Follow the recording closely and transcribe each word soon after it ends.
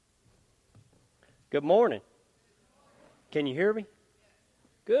Good morning. Can you hear me?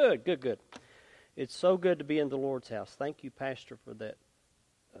 Good, good, good. It's so good to be in the Lord's house. Thank you, Pastor, for that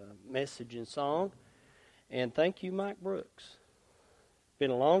message and song. And thank you, Mike Brooks.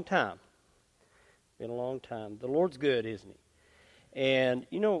 Been a long time. Been a long time. The Lord's good, isn't He? And,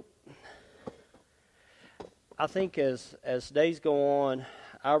 you know, I think as days go on,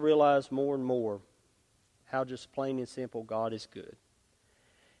 I realize more and more how just plain and simple God is good.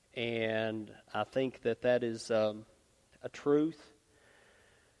 And I think that is a truth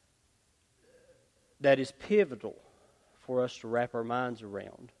that is pivotal for us to wrap our minds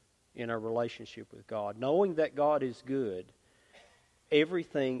around in our relationship with God. Knowing that God is good,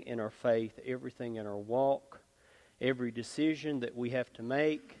 everything in our faith, everything in our walk, every decision that we have to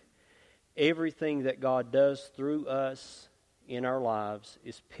make, everything that God does through us in our lives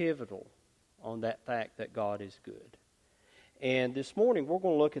is pivotal on that fact that God is good. And this morning we're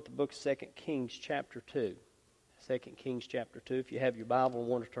going to look at the book of 2 Kings chapter 2. 2 Kings chapter 2. If you have your Bible and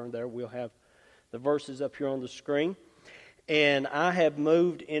want to turn there, we'll have the verses up here on the screen. And I have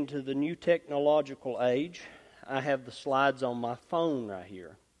moved into the new technological age. I have the slides on my phone right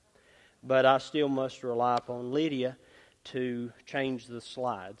here. But I still must rely upon Lydia to change the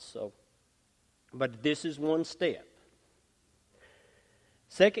slides. But this is one step.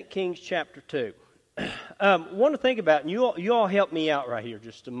 2 Kings chapter 2. Want to think about, and you all help me out right here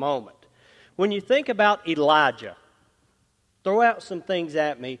just a moment. When you think about Elijah, throw out some things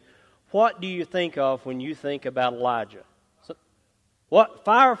at me. What do you think of when you think about Elijah? What?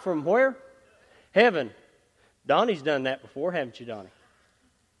 Fire from where? Heaven. Donnie's done that before, haven't you, Donnie?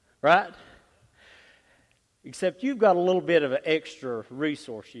 Right? Except you've got a little bit of an extra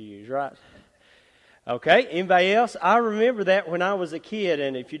resource you use, right? Okay, anybody else? I remember that when I was a kid,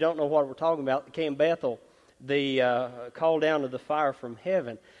 and if you don't know what we're talking about, the Camp Bethel, the call down of the fire from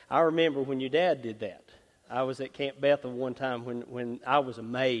heaven. I remember when your dad did that. I was at Camp Bethel one time when I was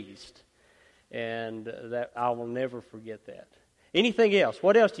amazed, and that I will never forget that. Anything else?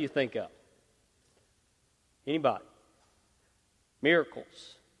 What else do you think of? Anybody?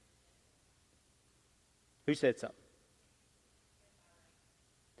 Miracles. Who said something?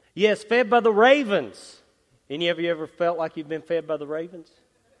 Yes, fed by the ravens. Any of you ever felt like you've been fed by the ravens?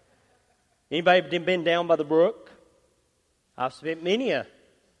 Anybody been down by the brook? I've spent many a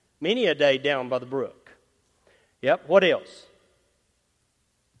day down by the brook. Yep, what else?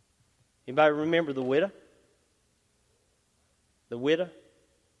 Anybody remember the widow? The widow?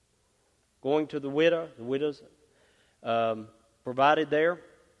 Going to the widow. The widow's provided there.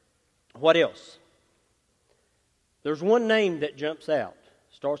 What else? There's one name that jumps out.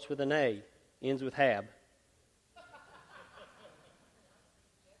 Starts with an A, ends with Hab.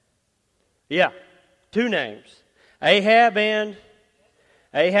 Yeah, two names. Ahab and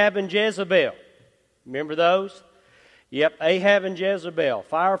Jezebel. Remember those? Yep, Ahab and Jezebel.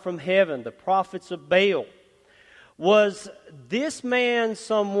 Fire from heaven, the prophets of Baal. Was this man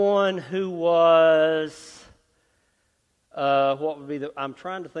someone who was, what would be I'm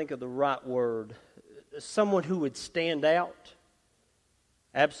trying to think of the right word. Someone who would stand out?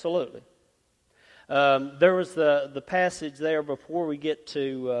 Absolutely. There was the passage there before we get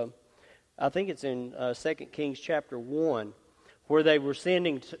to, I think it's in 2 Kings chapter 1, where they were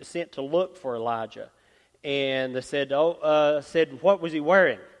sent to look for Elijah. And they said, what was he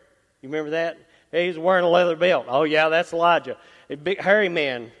wearing? You remember that? He was wearing a leather belt. Oh, yeah, that's Elijah. A big hairy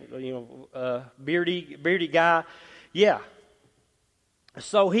man, beardy guy. Yeah.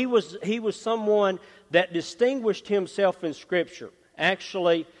 So he was someone that distinguished himself in Scripture.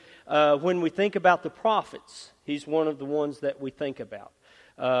 Actually, when we think about the prophets, he's one of the ones that we think about.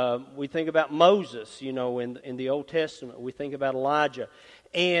 We think about Moses, in the Old Testament. We think about Elijah.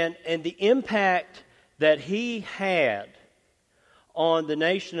 And the impact that he had on the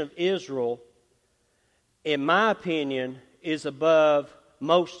nation of Israel, in my opinion, is above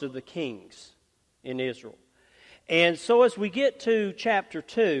most of the kings in Israel. And so as we get to chapter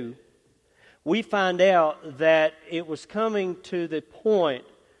 2, we find out that it was coming to the point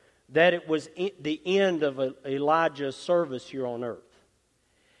that it was the end of Elijah's service here on earth.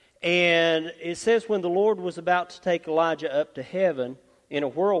 And it says when the Lord was about to take Elijah up to heaven in a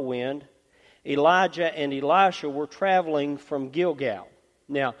whirlwind, Elijah and Elisha were traveling from Gilgal.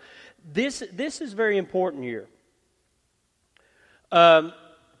 Now, this is very important here.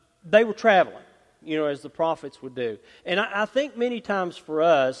 They were traveling, as the prophets would do. And I think many times for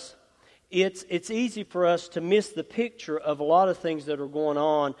us, it's easy for us to miss the picture of a lot of things that are going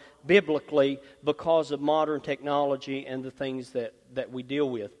on biblically because of modern technology and the things that we deal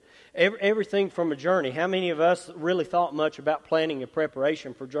with. Everything from a journey. How many of us really thought much about planning a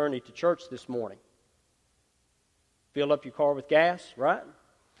preparation for journey to church this morning? Fill up your car with gas, right?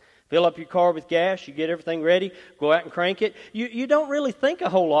 Fill up your car with gas, you get everything ready, go out and crank it. You don't really think a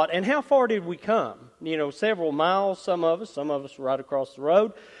whole lot. And how far did we come? Several miles, some of us right across the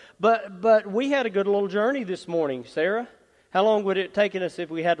road. But we had a good little journey this morning, Sarah. How long would it have taken us if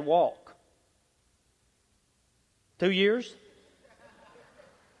we had to walk? 2 years?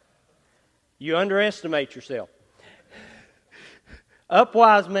 You underestimate yourself.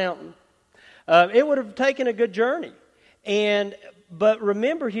 Upwise Mountain. It would have taken a good journey. But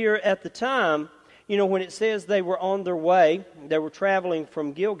remember here at the time, when it says they were on their way, they were traveling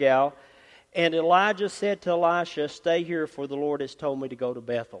from Gilgal, and Elijah said to Elisha, "Stay here, for the Lord has told me to go to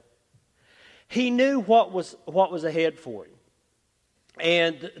Bethel." He knew what was ahead for him.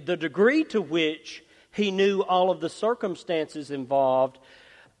 And the degree to which he knew all of the circumstances involved,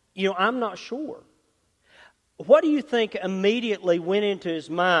 I'm not sure. What do you think immediately went into his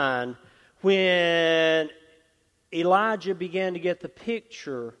mind when Elijah began to get the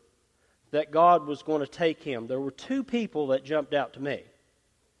picture that God was going to take him? There were two people that jumped out to me.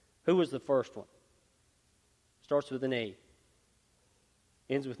 Who was the first one? Starts with an E.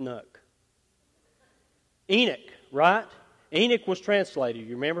 Ends with Nook. Enoch, right? Enoch was translated.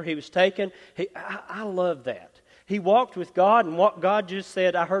 You remember he was taken? I love that. He walked with God, and what God just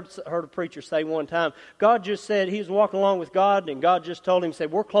said, I heard a preacher say one time, God just said, he was walking along with God, and God just told him,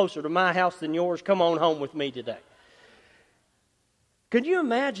 said, "We're closer to my house than yours. Come on home with me today." Can you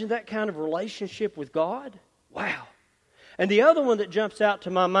imagine that kind of relationship with God? Wow. And the other one that jumps out to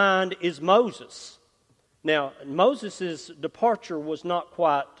my mind is Moses. Now, Moses' departure was not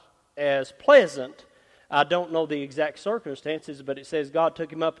quite as pleasant. I don't know the exact circumstances, but it says God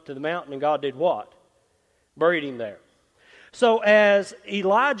took him up to the mountain, and God did what? Buried him there. So as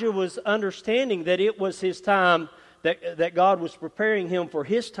Elijah was understanding that it was his time, that God was preparing him for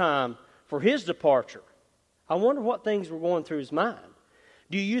his time, for his departure, I wonder what things were going through his mind.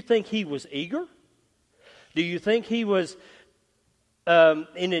 Do you think he was eager? Do you think he was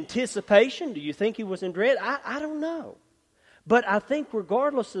in anticipation? Do you think he was in dread? I don't know. But I think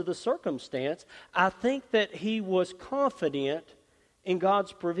regardless of the circumstance, I think that he was confident in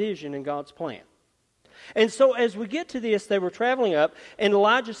God's provision and God's plan. And so as we get to this, they were traveling up, and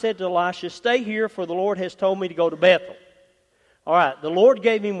Elijah said to Elisha, "Stay here, for the Lord has told me to go to Bethel." All right, the Lord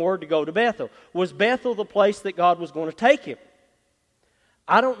gave him word to go to Bethel. Was Bethel the place that God was going to take him?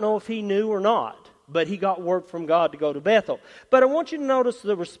 I don't know if he knew or not, but he got word from God to go to Bethel. But I want you to notice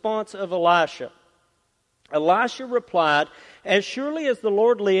the response of Elisha. Elisha replied, "As surely as the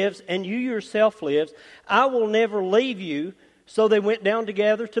Lord lives and you yourself lives, I will never leave you." So they went down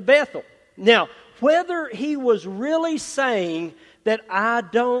together to Bethel. Now, whether he was really saying that I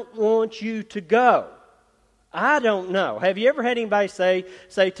don't want you to go, I don't know. Have you ever had anybody say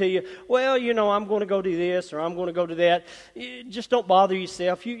to you, "Well, I'm going to go do this or I'm going to go do that. Just don't bother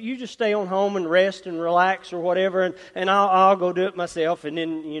yourself. You just stay on home and rest and relax or whatever, and I'll go do it myself." And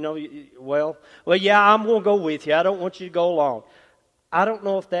then, well, yeah, I'm going to go with you. I don't want you to go along. I don't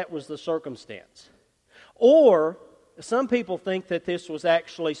know if that was the circumstance. Or some people think that this was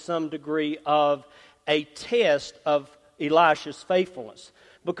actually some degree of a test of Elisha's faithfulness.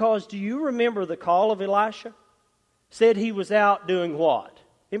 Because do you remember the call of Elisha? Said he was out doing what?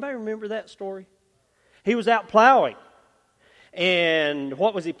 Anybody remember that story? He was out plowing. And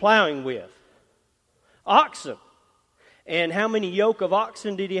what was he plowing with? Oxen. And how many yoke of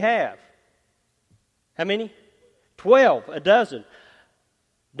oxen did he have? How many? 12, a dozen.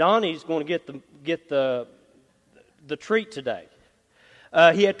 Donnie's going to get the treat today.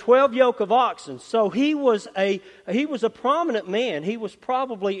 He had 12 yoke of oxen. So he was a prominent man. He was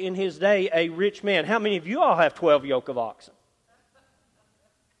probably in his day a rich man. How many of you all have 12 yoke of oxen?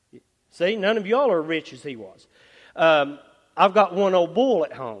 See, none of y'all are rich as he was. I've got one old bull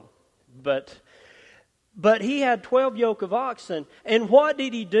at home, but he had 12 yoke of oxen. And what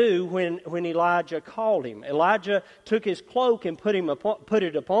did he do when Elijah called him? Elijah took his cloak and put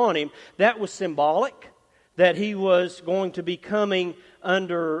it upon him. That was symbolic that he was going to be coming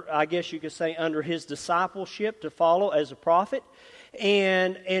under, I guess you could say, under his discipleship to follow as a prophet.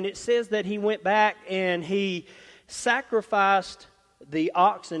 And it says that he went back and he sacrificed the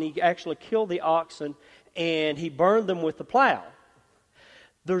oxen. He actually killed the oxen and he burned them with the plow.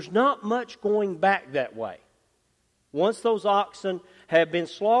 There's not much going back that way. Once those oxen have been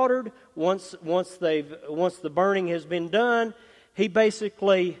slaughtered, once the burning has been done, he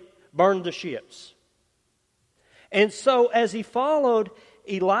basically burned the ships. And so as he followed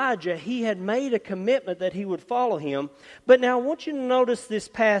Elijah, he had made a commitment that he would follow him. But now I want you to notice this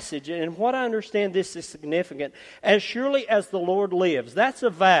passage, and what I understand this is significant. As surely as the Lord lives, that's a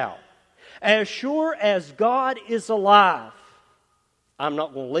vow. as sure as God is alive, I'm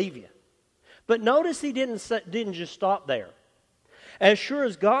not going to leave you. But notice he didn't just stop there. As sure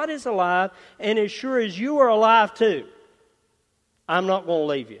as God is alive, and as sure as you are alive too, I'm not going to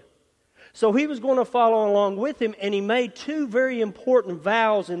leave you. So he was going to follow along with him, and he made two very important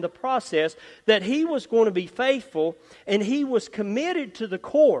vows in the process, that he was going to be faithful, and he was committed to the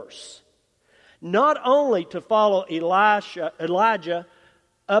course, not only to follow Elijah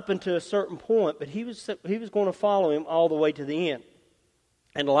up until a certain point, but he was going to follow him all the way to the end.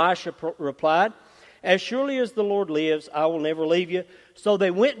 And Elisha replied, as surely as the Lord lives, I will never leave you. So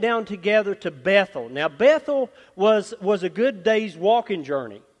they went down together to Bethel. Now Bethel was a good day's walking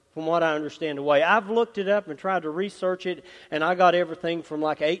journey, from what I understand away. I've looked it up and tried to research it, and I got everything from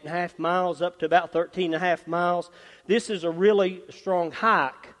like 8.5 miles up to about 13.5 miles. This is a really strong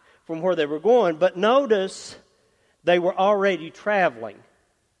hike from where they were going. But notice they were already traveling,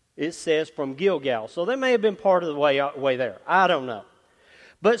 it says, from Gilgal. So they may have been part of the way there. I don't know.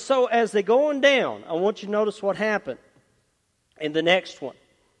 But so as they're going down, I want you to notice what happened in the next one.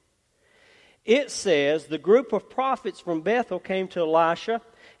 It says, the group of prophets from Bethel came to Elisha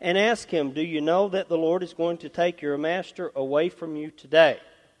and asked him, do you know that the Lord is going to take your master away from you today?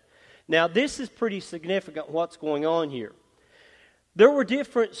 Now this is pretty significant what's going on here. There were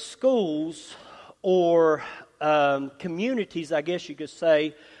different schools or communities, I guess you could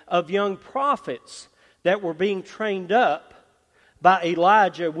say, of young prophets that were being trained up by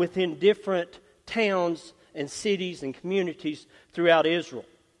Elijah within different towns and cities and communities throughout Israel.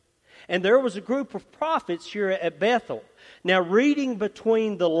 And there was a group of prophets here at Bethel. Now, reading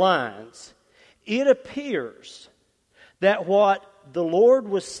between the lines, it appears that what the Lord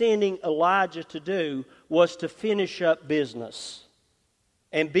was sending Elijah to do was to finish up business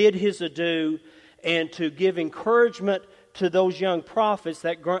and bid his adieu, and to give encouragement to those young prophets,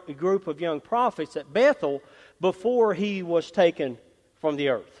 that group of young prophets at Bethel, before he was taken from the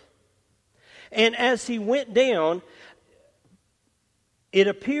earth. And as he went down, it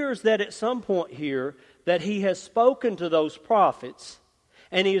appears that at some point here that he has spoken to those prophets,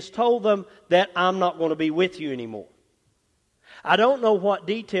 and he has told them that I'm not going to be with you anymore. I don't know what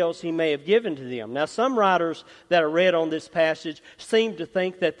details he may have given to them. Now, some writers that are read on this passage seem to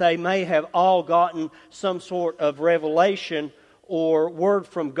think that they may have all gotten some sort of revelation or word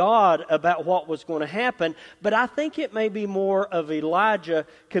from God about what was going to happen, but I think it may be more of Elijah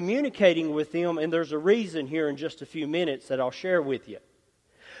communicating with them, and there's a reason here in just a few minutes that I'll share with you.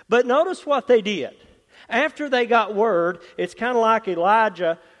 But notice what they did. After they got word, it's kind of like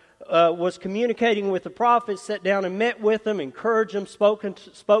Elijah was communicating with the prophets, sat down and met with them, encouraged them,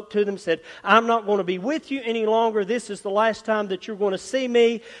 spoke to them, said, I'm not going to be with you any longer. This is the last time that you're going to see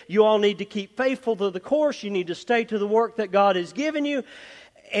me. You all need to keep faithful to the course. You need to stay to the work that God has given you.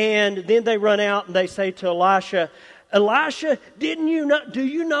 And then they run out and they say to Elisha, do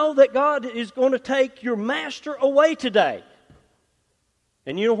you know that God is going to take your master away today?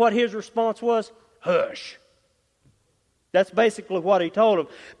 And you know what his response was? Hush. That's basically what he told him.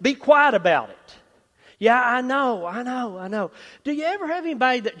 Be quiet about it. Yeah, I know. Do you ever have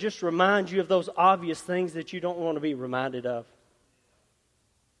anybody that just reminds you of those obvious things that you don't want to be reminded of?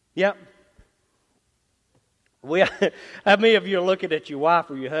 Yep. How many of you are looking at your wife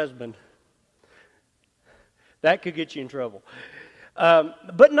or your husband? That could get you in trouble.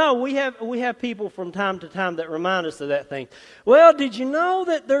 But no, we have people from time to time that remind us of that thing. Well, did you know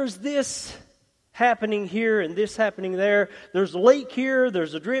that there's this happening here and this happening there? There's a leak here,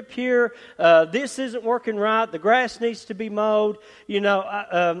 there's a drip here, this isn't working right, the grass needs to be mowed. You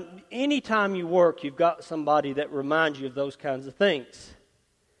know, anytime you work, you've got somebody that reminds you of those kinds of things.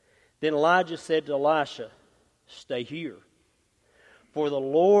 Then Elijah said to Elisha, stay here, for the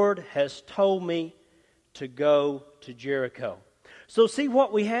Lord has told me to go to Jericho. So see,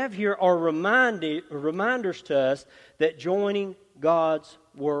 what we have here are reminders to us that joining God's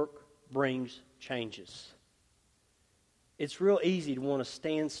work brings changes. It's real easy to want to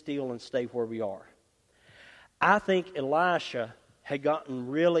stand still and stay where we are. I think Elisha had gotten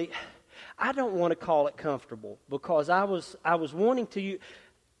really, I don't want to call it comfortable, because I was wanting to,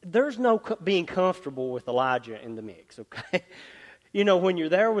 there's no being comfortable with Elijah in the mix, okay? You know, when you're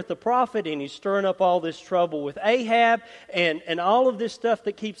there with the prophet and he's stirring up all this trouble with Ahab and all of this stuff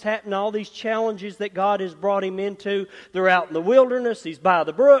that keeps happening, all these challenges that God has brought him into, they're out in the wilderness, he's by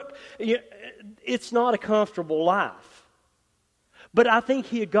the brook. It's not a comfortable life. But I think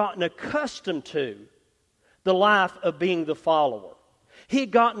he had gotten accustomed to the life of being the follower. He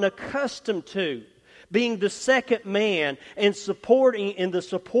had gotten accustomed to being the second man and in the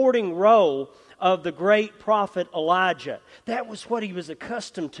supporting role of the great prophet Elijah. That was what he was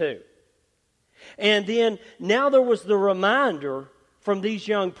accustomed to. And then now there was the reminder from these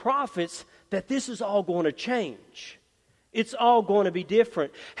young prophets that this is all going to change. It's all going to be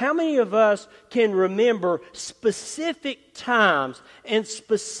different. How many of us can remember specific times and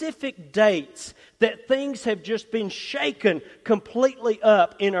specific dates that things have just been shaken completely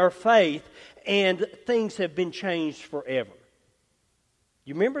up in our faith and things have been changed forever?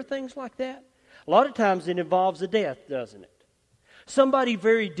 You remember things like that? A lot of times it involves a death, doesn't it? Somebody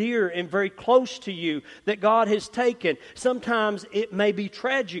very dear and very close to you that God has taken. Sometimes it may be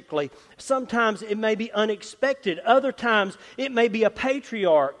tragically. Sometimes it may be unexpected. Other times it may be a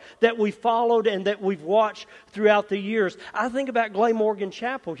patriarch that we followed and that we've watched throughout the years. I think about Glay Morgan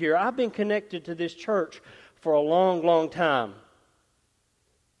Chapel here. I've been connected to this church for a long, long time.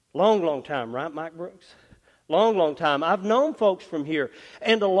 Long time, right, Mike Brooks? Long time. I've known folks from here.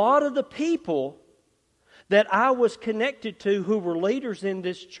 And a lot of the people that I was connected to who were leaders in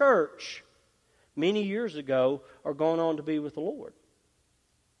this church many years ago are going on to be with the Lord.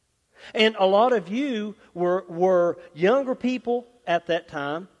 And a lot of you were younger people at that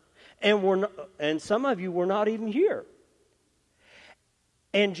time, and some of you were not even here.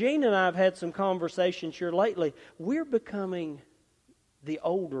 And Gene and I have had some conversations here lately. We're becoming the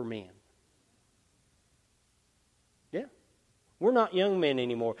older men. Yeah. We're not young men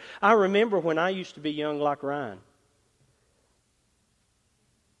anymore. I remember when I used to be young like Ryan.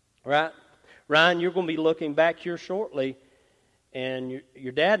 Right? Ryan, you're going to be looking back here shortly, and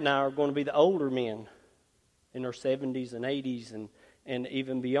your dad and I are going to be the older men in our 70s and 80s and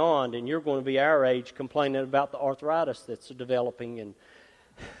even beyond, and you're going to be our age complaining about the arthritis that's developing and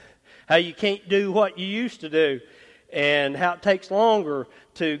how you can't do what you used to do and how it takes longer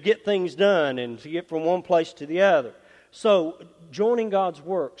to get things done and to get from one place to the other. So, joining God's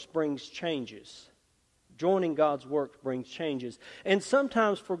works brings changes. Joining God's works brings changes. And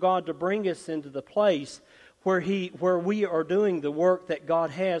sometimes for God to bring us into the place where we are doing the work that God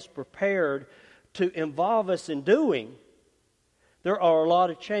has prepared to involve us in doing, there are a lot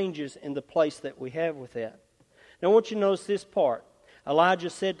of changes in the place that we have with that. Now, I want you to notice this part. Elijah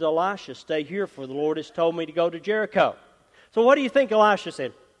said to Elisha, "Stay here, for the Lord has told me to go to Jericho." So what do you think Elisha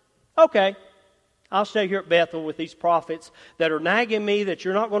said? Okay, I'll stay here at Bethel with these prophets that are nagging me that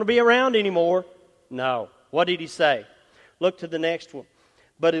you're not going to be around anymore. No. What did he say? Look to the next one.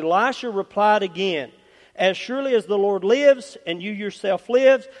 But Elisha replied again, "As surely as the Lord lives and you yourself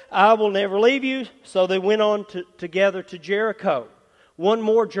lives, I will never leave you." So they went on together to Jericho. One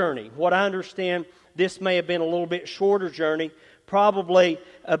more journey. What I understand, this may have been a little bit shorter journey, probably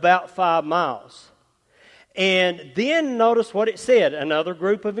about 5 miles. And then notice what it said, another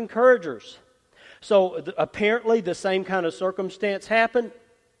group of encouragers. So apparently the same kind of circumstance happened.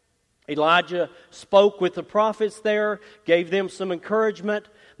 Elijah spoke with the prophets there, gave them some encouragement.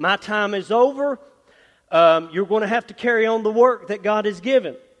 My time is over. You're going to have to carry on the work that God has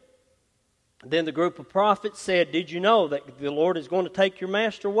given. Then the group of prophets said, "Did you know that the Lord is going to take your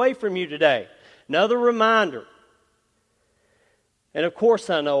master away from you today?" Another reminder. And of course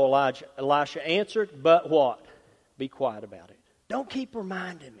I know Elisha answered, but what? Be quiet about it. Don't keep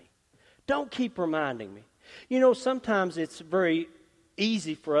reminding me. Don't keep reminding me. You know, sometimes it's very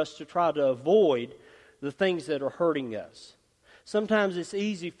easy for us to try to avoid the things that are hurting us. Sometimes it's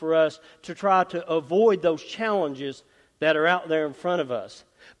easy for us to try to avoid those challenges that are out there in front of us.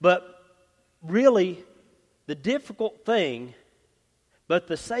 But really, the difficult thing, but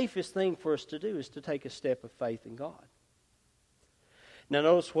the safest thing for us to do is to take a step of faith in God. Now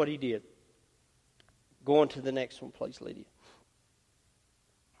notice what he did. Go on to the next one, please, Lydia.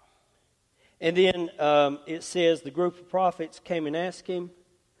 And then it says the group of prophets came and asked him.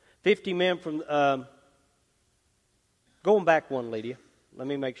 50 men from... going back one, Lydia. Let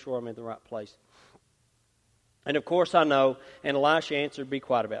me make sure I'm in the right place. And of course I know, and Elisha answered, "Be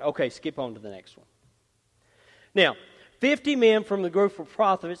quiet about it." Okay, skip on to the next one. Now, 50 men from the group of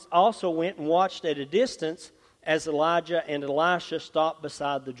prophets also went and watched at a distance as Elijah and Elisha stopped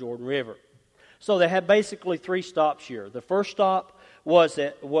beside the Jordan River. So they had basically 3 stops here. The first stop was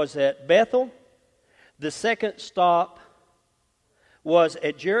at Bethel. The second stop was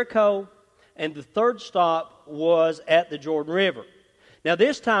at Jericho. And the third stop was at the Jordan River. Now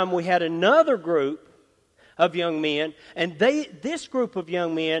this time we had another group of young men, and this group of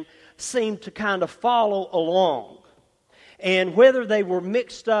young men seemed to kind of follow along. And whether they were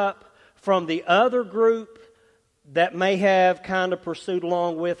mixed up from the other group that may have kind of pursued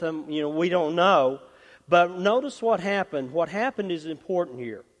along with them, we don't know. But notice what happened. What happened is important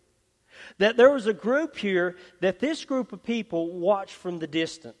here. That there was a group here that this group of people watched from the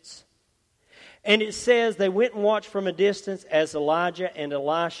distance. And it says they went and watched from a distance as Elijah and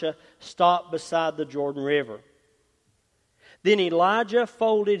Elisha stopped beside the Jordan River. Then Elijah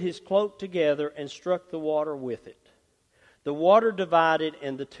folded his cloak together and struck the water with it. The water divided,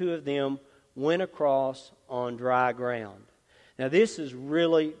 and the two of them went across on dry ground. Now this is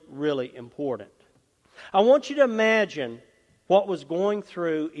really, really important. I want you to imagine what was going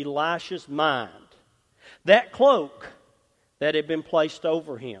through Elisha's mind. That cloak that had been placed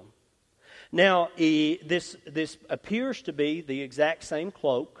over him. Now, this appears to be the exact same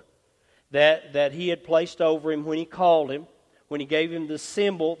cloak that he had placed over him when he called him, when he gave him the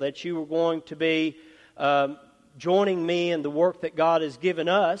symbol that you were going to be joining me in the work that God has given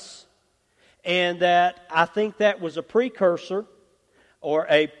us. And that I think that was a precursor or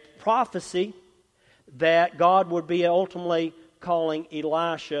a prophecy that God would be ultimately calling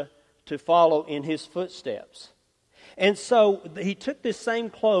Elisha to follow in his footsteps. And so he took this same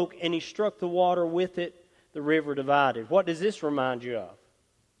cloak and he struck the water with it. The river divided. What does this remind you of?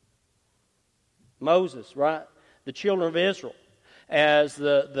 Moses, right? The children of Israel. As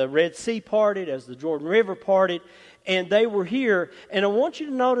the Red Sea parted, as the Jordan River parted, and they were here. And I want you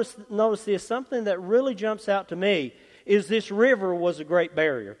to notice this. Something that really jumps out to me is this river was a great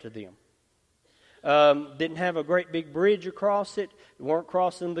barrier to them. Didn't have a great big bridge across it. They weren't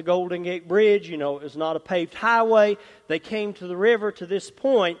crossing the Golden Gate Bridge. It was not a paved highway. They came to the river to this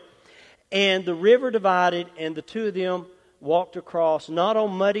point, and the river divided, and the two of them walked across, not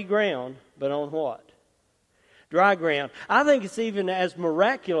on muddy ground, but on what? Dry ground. I think it's even as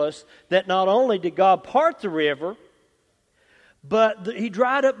miraculous that not only did God part the river, but He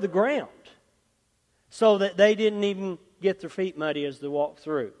dried up the ground so that they didn't even get their feet muddy as they walked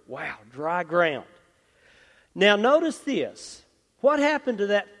through. Wow, dry ground. Now notice this. What happened to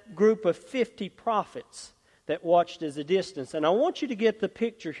that group of 50 prophets that watched as a distance? And I want you to get the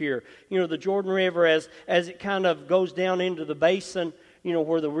picture here. The Jordan River as it kind of goes down into the basin,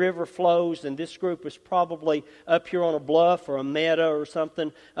 where the river flows, and this group is probably up here on a bluff or a meadow or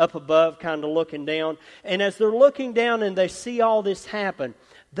something up above, kind of looking down. And as they're looking down and they see all this happen,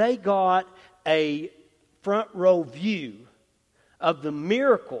 they got a front row view of the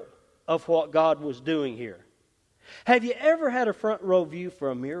miracle of what God was doing here. Have you ever had a front row view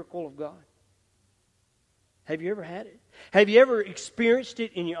for a miracle of God? Have you ever had it? Have you ever experienced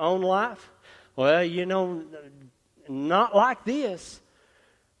it in your own life? Well, not like this.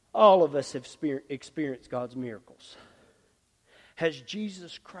 All of us have experienced God's miracles. Has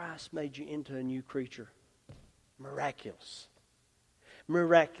Jesus Christ made you into a new creature? Miraculous.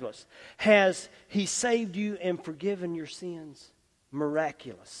 Miraculous. Has He saved you and forgiven your sins?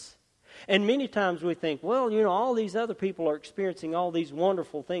 Miraculous. And many times we think, well, all these other people are experiencing all these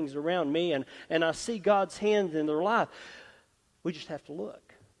wonderful things around me, and I see God's hand in their life. We just have to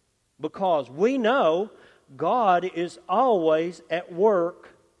look. Because we know God is always at work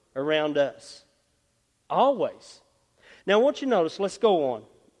around us. Always. Now I want you to notice, let's go on.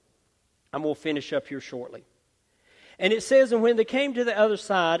 I'm going to finish up here shortly. And it says, and when they came to the other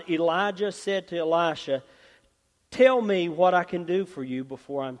side, Elijah said to Elisha, tell me what I can do for you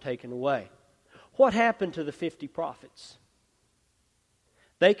before I'm taken away. What happened to the 50 prophets?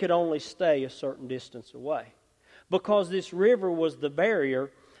 They could only stay a certain distance away. Because this river was the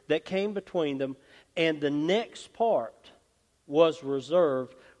barrier that came between them, and the next part was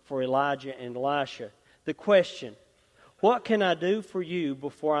reserved for Elijah and Elisha. The question, what can I do for you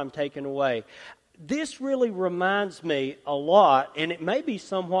before I'm taken away? This really reminds me a lot, and it may be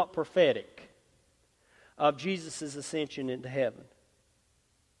somewhat prophetic, of Jesus' ascension into heaven.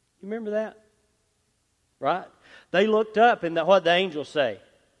 You remember that? Right? They looked up, and what did the angels say?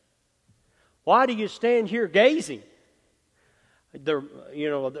 Why do you stand here gazing? Their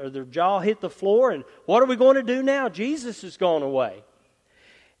jaw hit the floor, and what are we going to do now? Jesus has gone away.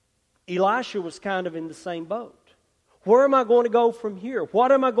 Elisha was kind of in the same boat. Where am I going to go from here?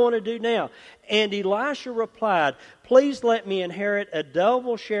 What am I going to do now? And Elisha replied, please let me inherit a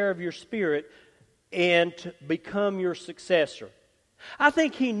double share of your spirit and to become your successor. I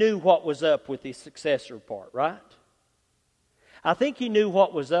think he knew what was up with the successor part, right? I think he knew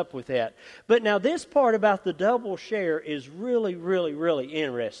what was up with that. But now this part about the double share is really, really, really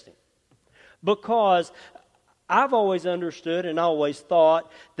interesting. Because I've always understood and always thought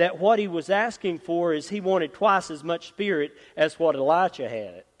that what he was asking for is he wanted twice as much spirit as what Elijah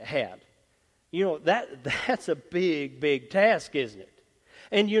had. That's a big, big task, isn't it?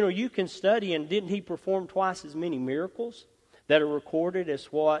 And you can study, and didn't he perform twice as many miracles that are recorded as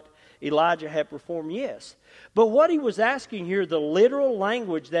what Elijah had performed? Yes. But what he was asking here, the literal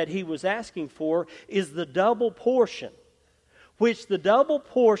language that he was asking for, is the double portion. which the double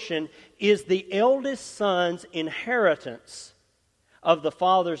portion is the eldest son's inheritance of the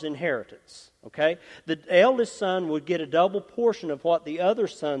father's inheritance. Okay? The eldest son would get a double portion of what the other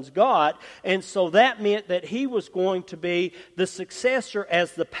sons got, and so that meant that he was going to be the successor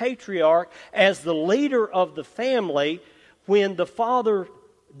as the patriarch, as the leader of the family when the father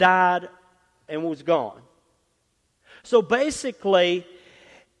died and was gone. So basically,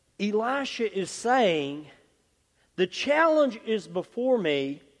 Elisha is saying, the challenge is before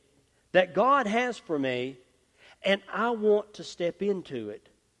me that God has for me, and I want to step into it.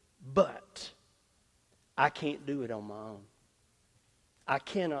 But I can't do it on my own. I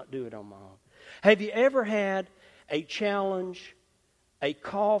cannot do it on my own. Have you ever had a challenge, a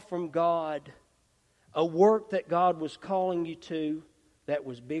call from God, a work that God was calling you to that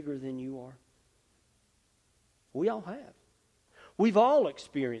was bigger than you are? We all have. We've all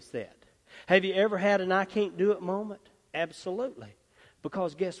experienced that. Have you ever had an I can't do it moment? Absolutely.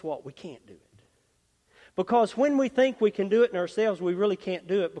 Because guess what? We can't do it. Because when we think we can do it in ourselves, we really can't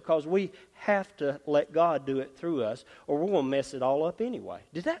do it because we have to let God do it through us, or we're going to mess it all up anyway.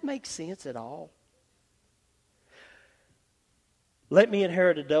 Did that make sense at all? Let me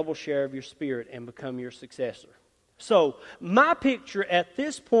inherit a double share of your spirit and become your successor. So, my picture at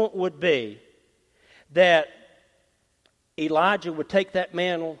this point would be that Elijah would take that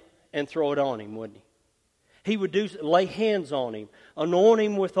mantle and throw it on him, wouldn't he? He would lay hands on him, anoint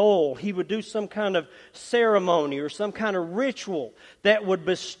him with oil. He would do some kind of ceremony or some kind of ritual that would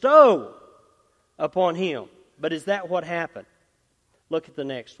bestow upon him. But is that what happened? Look at the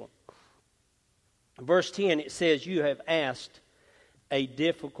next one. Verse 10, it says, you have asked a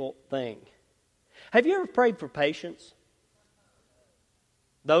difficult thing. Have you ever prayed for patience?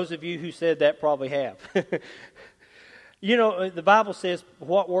 Those of you who said that probably have. You know, the Bible says,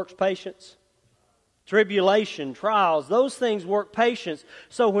 what works patience? Tribulation, trials, those things work patience.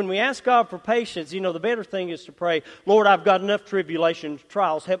 So when we ask God for patience, you know, the better thing is to pray, Lord, I've got enough tribulation,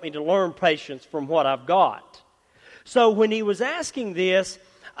 trials, help me to learn patience from what I've got. So when he was asking this,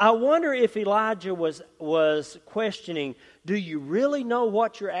 I wonder if Elijah was questioning, do you really know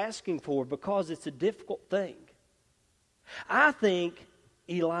what you're asking for? Because it's a difficult thing. I think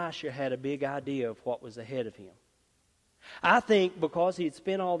Elisha had a big idea of what was ahead of him. I think because he had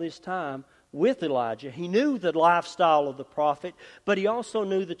spent all this time with Elijah, he knew the lifestyle of the prophet, but he also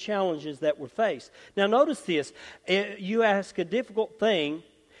knew the challenges that were faced. Now notice this, you ask a difficult thing.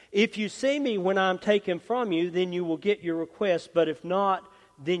 If you see me when I'm taken from you, then you will get your request, but if not,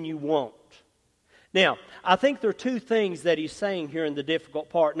 then you won't. Now, I think there are two things that he's saying here in the difficult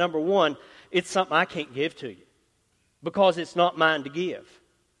part. Number one, it's something I can't give to you because it's not mine to give.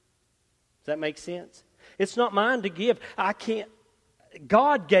 Does that make sense? It's not mine to give. I can't.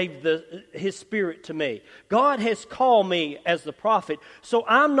 God gave His Spirit to me. God has called me as the prophet, so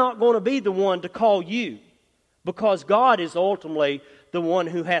I'm not going to be the one to call you because God is ultimately the one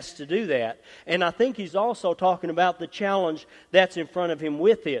who has to do that. And I think he's also talking about the challenge that's in front of him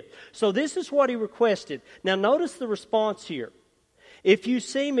with it. So this is what he requested. Now notice the response here. If you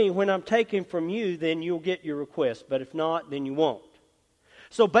see me when I'm taken from you, then you'll get your request. But if not, then you won't.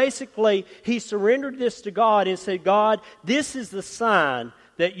 So basically, he surrendered this to God and said, God, this is the sign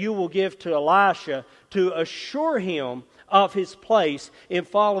that you will give to Elisha to assure him of his place in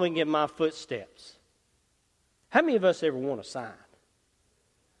following in my footsteps. How many of us ever want a sign?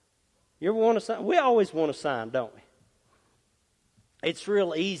 You ever want a sign? We always want a sign, don't we? It's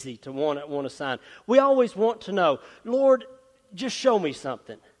real easy to want a sign. We always want to know, Lord, just show me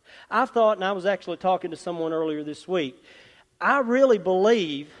something. I thought, and I was actually talking to someone earlier this week, I really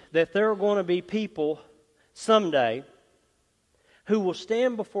believe that there are going to be people someday who will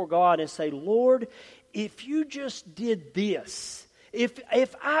stand before God and say, Lord, if you just did this, if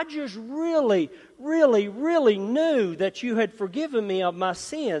I just really, really, really knew that you had forgiven me of my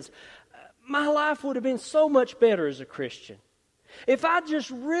sins, my life would have been so much better as a Christian. If I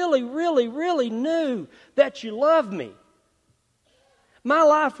just really, really, really knew that you loved me, my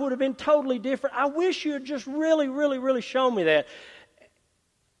life would have been totally different. I wish you had just really, really, really shown me that.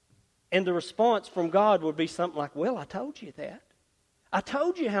 And the response from God would be something like, well, I told you that. I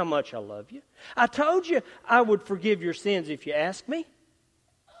told you how much I love you. I told you I would forgive your sins if you asked me.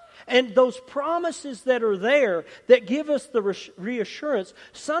 And those promises that are there that give us the reassurance,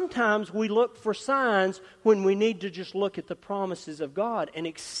 sometimes we look for signs when we need to just look at the promises of God and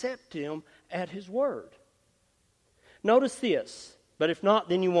accept Him at His Word. Notice this, but if not,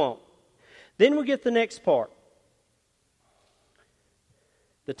 then you won't. Then we get the next part.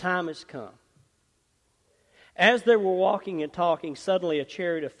 The time has come. As they were walking and talking, suddenly a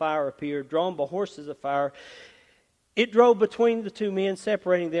chariot of fire appeared, drawn by horses of fire. It drove between the two men,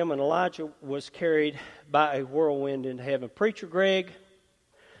 separating them, and Elijah was carried by a whirlwind into heaven. Preacher Greg,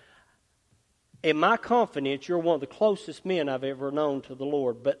 in my confidence, you're one of the closest men I've ever known to the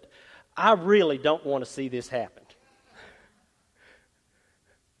Lord, but I really don't want to see this happen.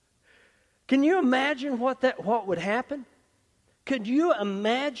 Can you imagine what would happen? Could you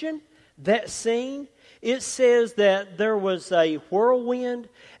imagine that scene? It says that there was a whirlwind,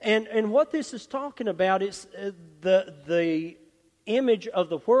 and what this is talking about is the image of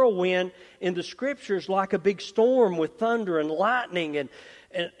the whirlwind in the Scriptures like a big storm with thunder and lightning and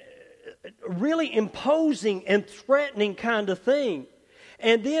really imposing and threatening kind of thing.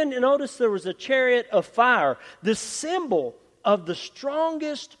 And then notice there was a chariot of fire, the symbol of the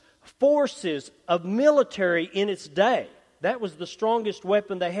strongest forces of military in its day. That was the strongest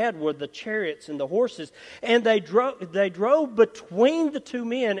weapon they had, were the chariots and the horses. And they drove between the two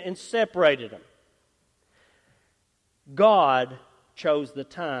men and separated them. God chose the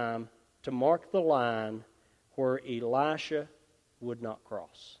time to mark the line where Elisha would not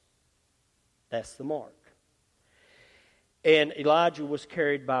cross. That's the mark. And Elijah was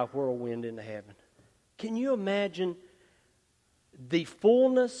carried by a whirlwind into heaven. Can you imagine the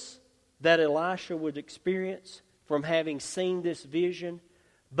fullness that Elisha would experience from having seen this vision,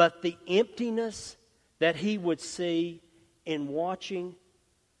 but the emptiness that he would see in watching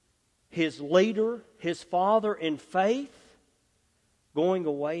his leader, his father in faith, going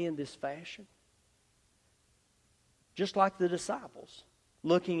away in this fashion? Just like the disciples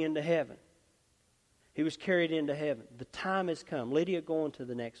looking into heaven. He was carried into heaven. The time has come. Lydia, go on to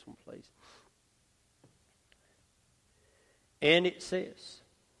the next one, please. And it says,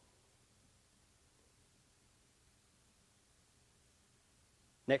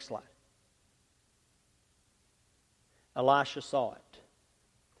 next slide. Elisha saw it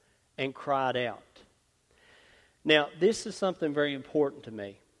and cried out. Now, this is something very important to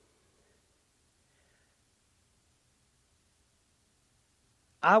me.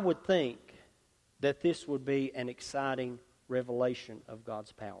 I would think that this would be an exciting revelation of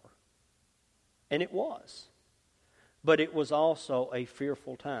God's power. And it was. But it was also a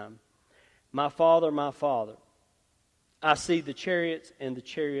fearful time. My father, I see the chariots and the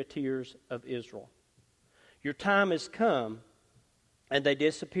charioteers of Israel. Your time has come, and they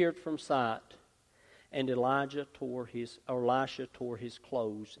disappeared from sight, and Elisha tore his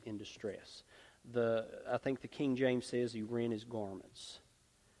clothes in distress. I think the King James says he rent his garments.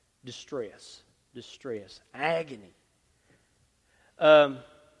 Distress, agony.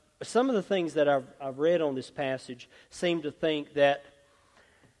 Some of the things that I've read on this passage seem to think that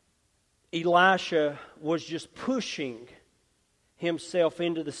Elisha was just pushing himself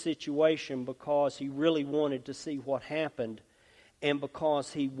into the situation because he really wanted to see what happened and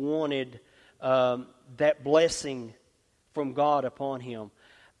because he wanted that blessing from God upon him.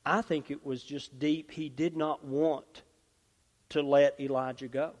 I think it was just deep. He did not want to let Elijah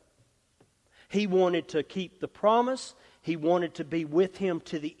go. He wanted to keep the promise. He wanted to be with him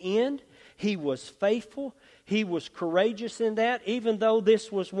to the end. He was faithful. He was courageous in that, even though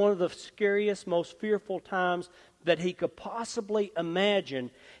this was one of the scariest, most fearful times that he could possibly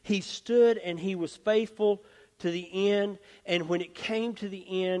imagine. He stood and he was faithful to the end. And when it came to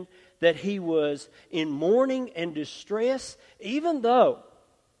the end, that he was in mourning and distress, even though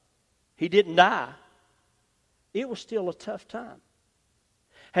he didn't die, it was still a tough time.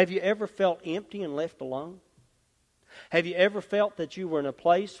 Have you ever felt empty and left alone? Have you ever felt that you were in a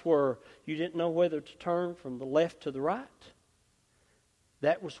place where you didn't know whether to turn from the left to the right?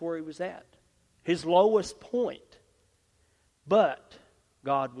 That was where he was at. His lowest point. But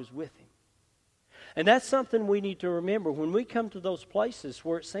God was with him. And that's something we need to remember. When we come to those places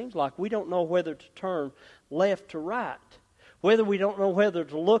where it seems like we don't know whether to turn left to right, whether we don't know whether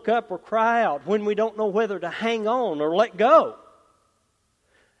to look up or cry out, when we don't know whether to hang on or let go,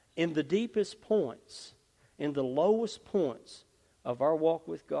 in the deepest points, in the lowest points of our walk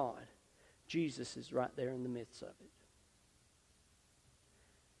with God, Jesus is right there in the midst of it.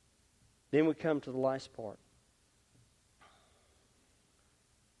 Then we come to the last part.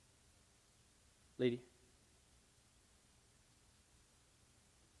 Lydia.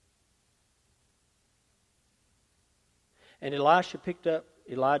 And Elisha picked up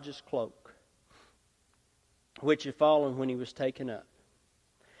Elijah's cloak, which had fallen when he was taken up.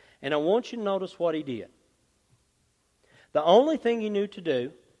 And I want you to notice what he did. The only thing he knew to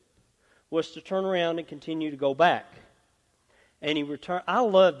do was to turn around and continue to go back. And he returned. I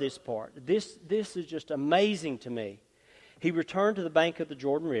love this part. This is just amazing to me. He returned to the bank of the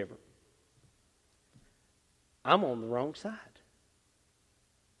Jordan River. I'm on the wrong side.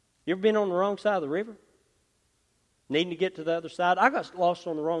 You ever been on the wrong side of the river? needing to get to the other side. I got lost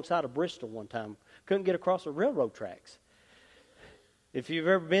on the wrong side of Bristol one time. Couldn't get across the railroad tracks. If you've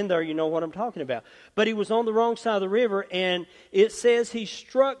ever been there, you know what I'm talking about. But he was on the wrong side of the river, and it says he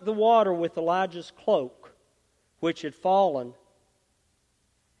struck the water with Elijah's cloak, which had fallen,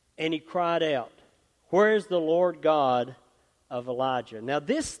 and he cried out, "Where is the Lord God of Elijah?" Now,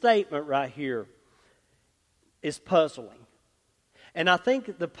 this statement right here is puzzling. And I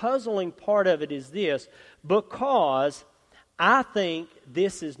think the puzzling part of it is this, because I think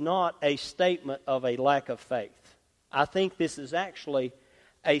this is not a statement of a lack of faith. I think this is actually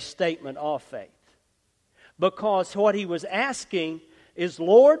a statement of faith. Because what he was asking is,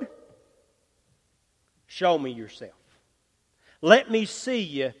 Lord, show me yourself. Let me see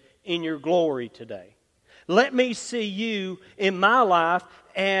you in your glory today. Let me see you in my life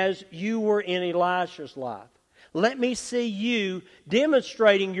as you were in Elisha's life. Let me see you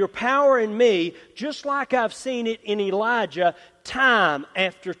demonstrating your power in me just like I've seen it in Elijah time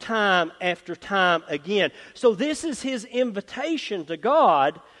after time after time again. So this is his invitation to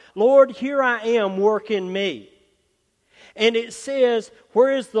God. Lord, here I am, work in me. And it says,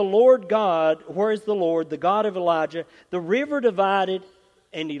 where is the Lord God? Where is the Lord, the God of Elijah? The river divided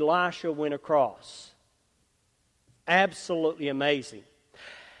and Elisha went across. Absolutely amazing.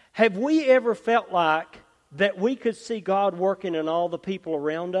 Have we ever felt like that we could see God working in all the people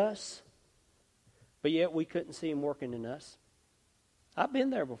around us, but yet we couldn't see Him working in us? I've been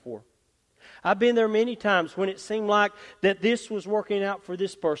there before. I've been there many times when it seemed like that this was working out for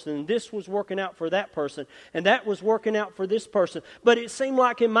this person, and this was working out for that person, and that was working out for this person. But it seemed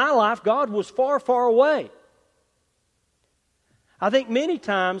like in my life, God was far, far away. I think many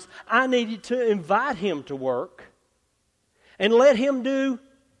times I needed to invite Him to work and let Him do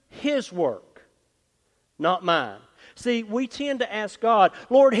His work, not mine. See, we tend to ask God,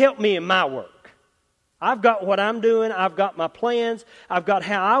 Lord, help me in my work. I've got what I'm doing. I've got my plans. I've got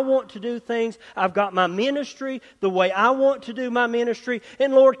how I want to do things. I've got my ministry, the way I want to do my ministry.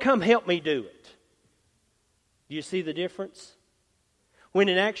 And Lord, come help me do it. Do you see the difference? When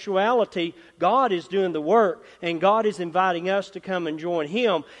in actuality, God is doing the work and God is inviting us to come and join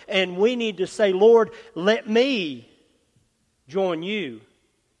Him. And we need to say, Lord, let me join you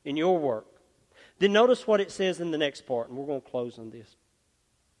in your work. Then notice what it says in the next part, and we're going to close on this.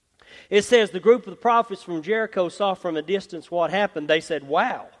 It says, the group of the prophets from Jericho saw from a distance what happened. They said,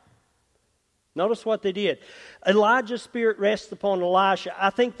 wow. Notice what they did. Elijah's spirit rests upon Elisha. I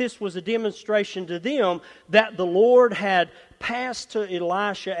think this was a demonstration to them that the Lord had passed to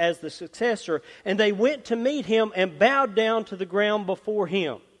Elisha as the successor, and they went to meet him and bowed down to the ground before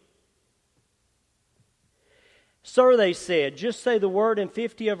him. Sir, they said, just say the word, and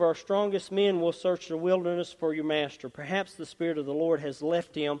 50 of our strongest men will search the wilderness for your master. Perhaps the Spirit of the Lord has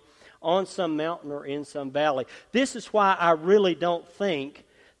left him on some mountain or in some valley. This is why I really don't think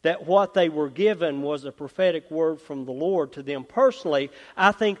that what they were given was a prophetic word from the Lord to them personally.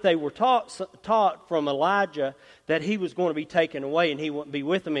 I think they were taught from Elijah that he was going to be taken away and he wouldn't be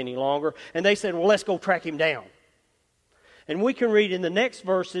with them any longer. And they said, well, let's go track him down. And we can read in the next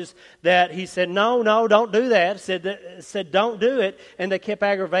verses that he said, no, don't do that. Said, don't do it. And they kept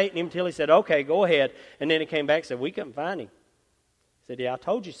aggravating him until he said, okay, go ahead. And then he came back and said, we couldn't find him. He said, yeah, I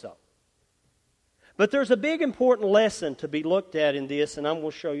told you so. But there's a big important lesson to be looked at in this, and I'm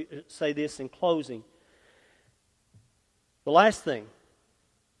going to say this in closing. The last thing.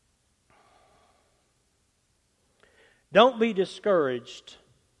 Don't be discouraged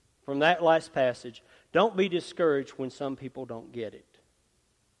from that last passage. Don't be discouraged when some people don't get it.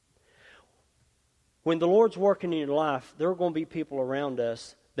 When the Lord's working in your life, there are going to be people around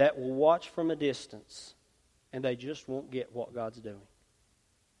us that will watch from a distance and they just won't get what God's doing.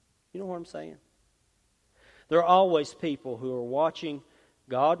 You know what I'm saying? There are always people who are watching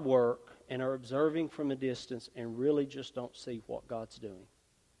God work and are observing from a distance and really just don't see what God's doing.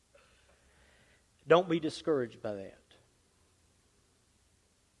 Don't be discouraged by that.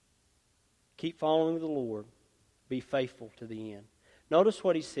 Keep following the Lord. Be faithful to the end. Notice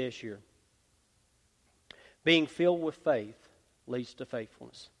what he says here. Being filled with faith leads to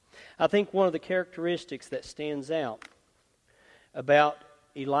faithfulness. I think one of the characteristics that stands out about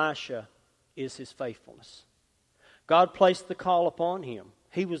Elisha is his faithfulness. God placed the call upon him.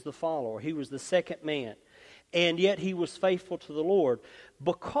 He was the follower. He was the second man. And yet he was faithful to the Lord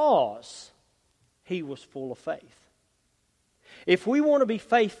because he was full of faith. If we want to be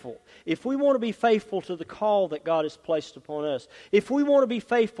faithful, if we want to be faithful to the call that God has placed upon us, if we want to be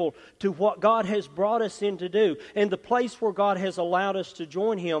faithful to what God has brought us in to do, and the place where God has allowed us to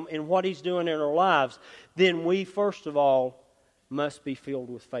join Him in what He's doing in our lives, then we, first of all, must be filled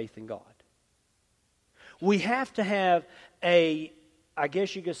with faith in God. we have to have I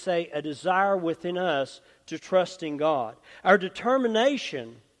guess you could say, a desire within us to trust in God. Our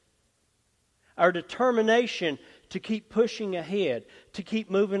determination to keep pushing ahead, to keep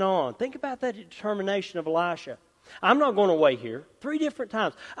moving on. Think about that determination of Elisha. I'm not going to wait here. 3 different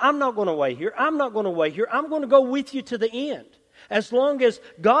times. I'm not going to wait here. I'm not going to wait here. I'm going to go with you to the end. As long as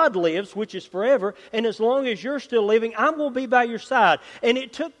God lives, which is forever, and as long as you're still living, I'm going to be by your side. And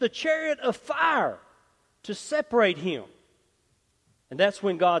it took the chariot of fire to separate him. And that's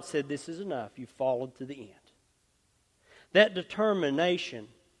when God said, this is enough. You've followed to the end. That determination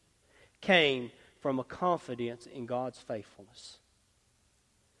came from a confidence in God's faithfulness.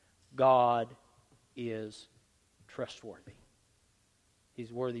 God is trustworthy.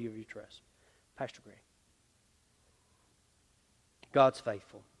 He's worthy of your trust. Pastor Greg. God's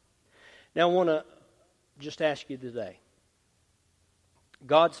faithful. Now I want to just ask you today.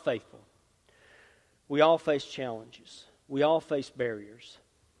 God's faithful. We all face challenges. We all face barriers.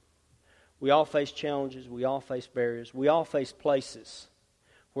 We all face challenges. We all face barriers. We all face places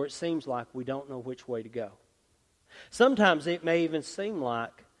where it seems like we don't know which way to go. Sometimes it may even seem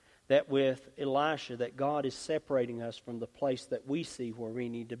like that with Elisha, that God is separating us from the place that we see where we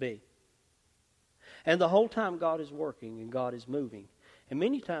need to be. And the whole time God is working and God is moving. And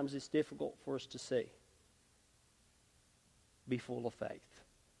many times it's difficult for us to see. Be full of faith.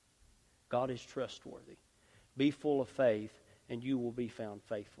 God is trustworthy. Be full of faith and you will be found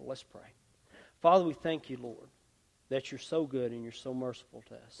faithful. Let's pray. Father, we thank you, Lord, that you're so good and you're so merciful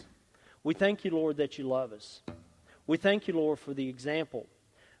to us. We thank you, Lord, that you love us. We thank you, Lord, for the example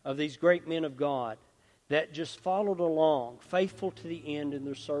of these great men of God that just followed along, faithful to the end in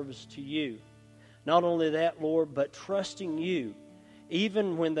their service to you. Not only that, Lord, but trusting you,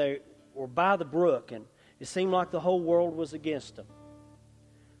 even when they were by the brook and it seemed like the whole world was against them.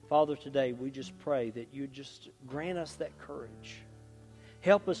 Father, today we just pray that you just grant us that courage.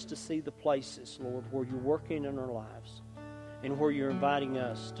 Help us to see the places, Lord, where you're working in our lives and where you're inviting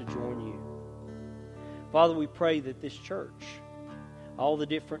us to join you. Father, we pray that this church, all the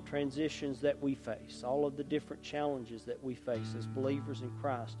different transitions that we face, all of the different challenges that we face as believers in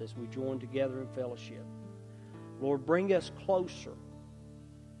Christ as we join together in fellowship, Lord, bring us closer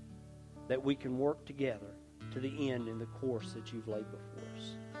that we can work together to the end in the course that you've laid before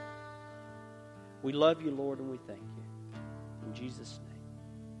us. We love you, Lord, and we thank you. In Jesus' name.